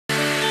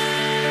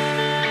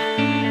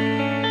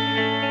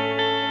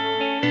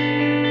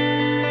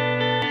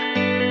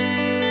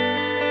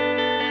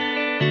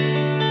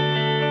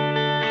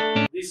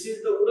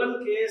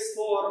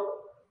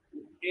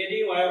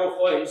wire rope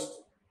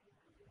hoist.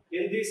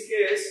 In this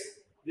case,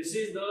 this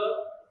is the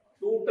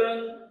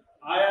 2-ton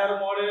IR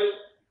model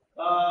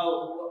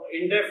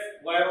Indef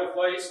wire rope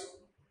hoist,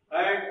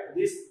 and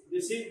this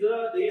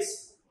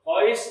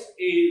hoist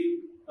is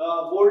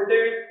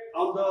bolted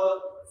on the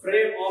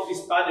frame of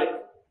this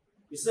pallet.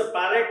 This is a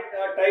pallet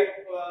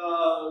type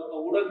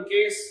wooden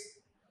case,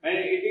 and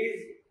it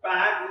is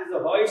packed. The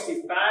hoist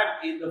is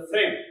packed in the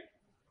frame.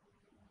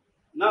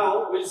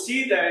 Now we'll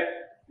see that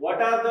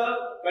what are the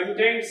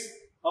contents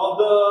of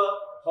the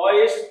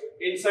hoist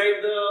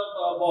inside the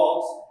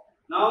box.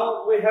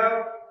 Now we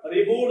have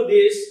removed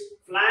these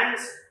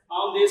flanks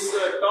on this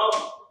top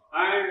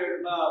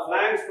and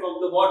flanks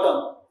from the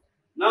bottom.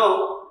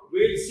 Now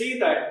we'll see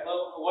that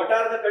what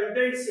are the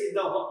contents in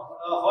the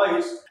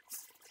hoist.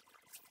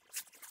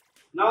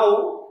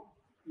 Now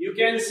you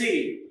can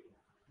see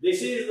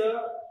this is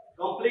the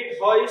complete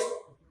hoist.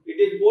 It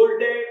is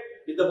bolted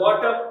in the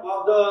bottom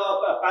of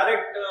the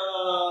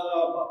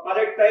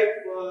pallet type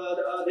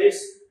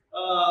this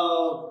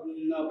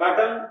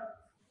pattern,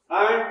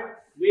 and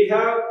we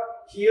have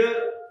here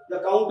the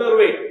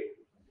counterweight.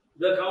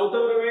 The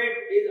counterweight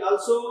is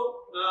also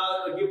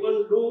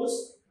given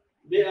loose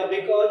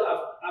because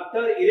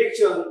after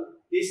erection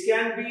this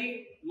can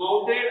be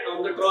mounted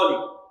on the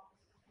trolley.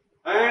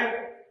 And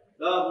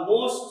the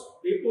most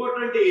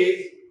important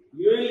is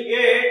you will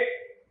get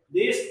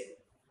this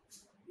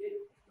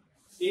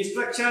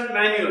instruction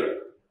manual,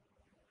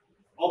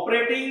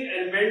 operating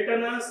and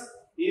maintenance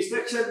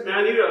instruction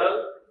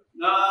manual.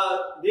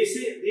 This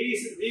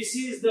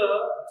is the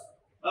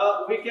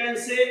we can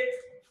say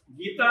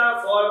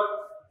Gita for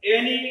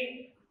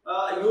any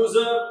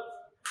user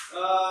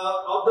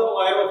of the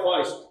wire rope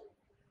hoist.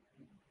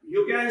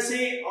 You can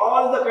see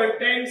all the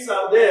contents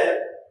are there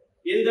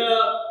in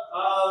the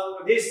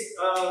this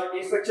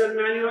instruction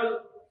manual.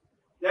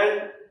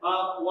 Then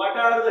what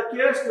are the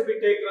cares to be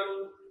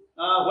taken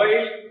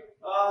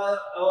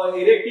while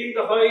erecting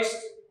the hoist?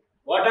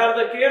 What are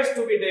the cares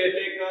to be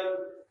taken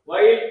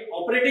while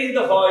operating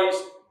the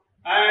hoist?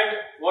 And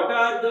what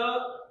are the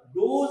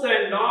do's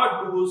and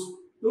not do's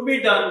to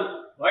be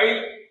done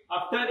while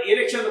after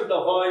erection of the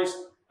hoist?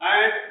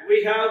 And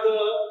we have the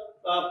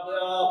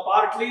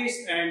part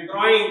list and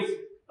drawings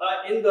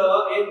in the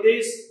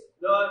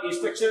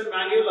instruction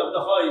manual of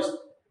the hoist.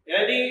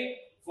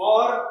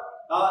 For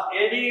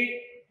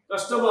any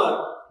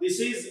customer, this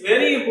is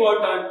very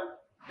important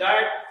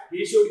that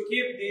he should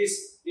keep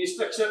this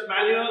instruction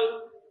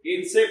manual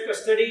in safe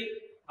custody.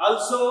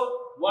 Also,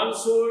 one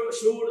should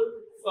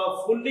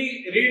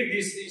fully read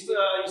this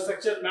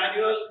instruction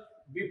manual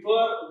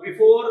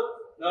before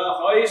the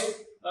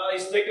hoist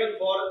is taken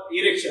for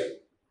erection.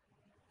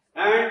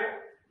 And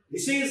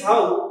this is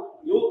how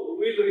you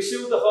will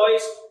receive the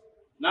hoist.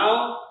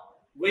 Now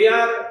we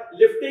are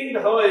lifting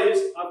the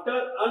hoist.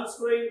 After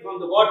unscrewing from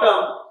the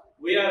bottom,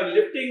 we are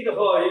lifting the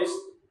hoist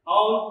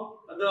on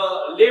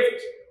the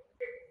lift,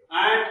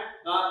 and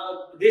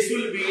this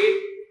will be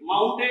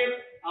mounted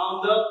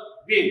on the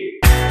beam.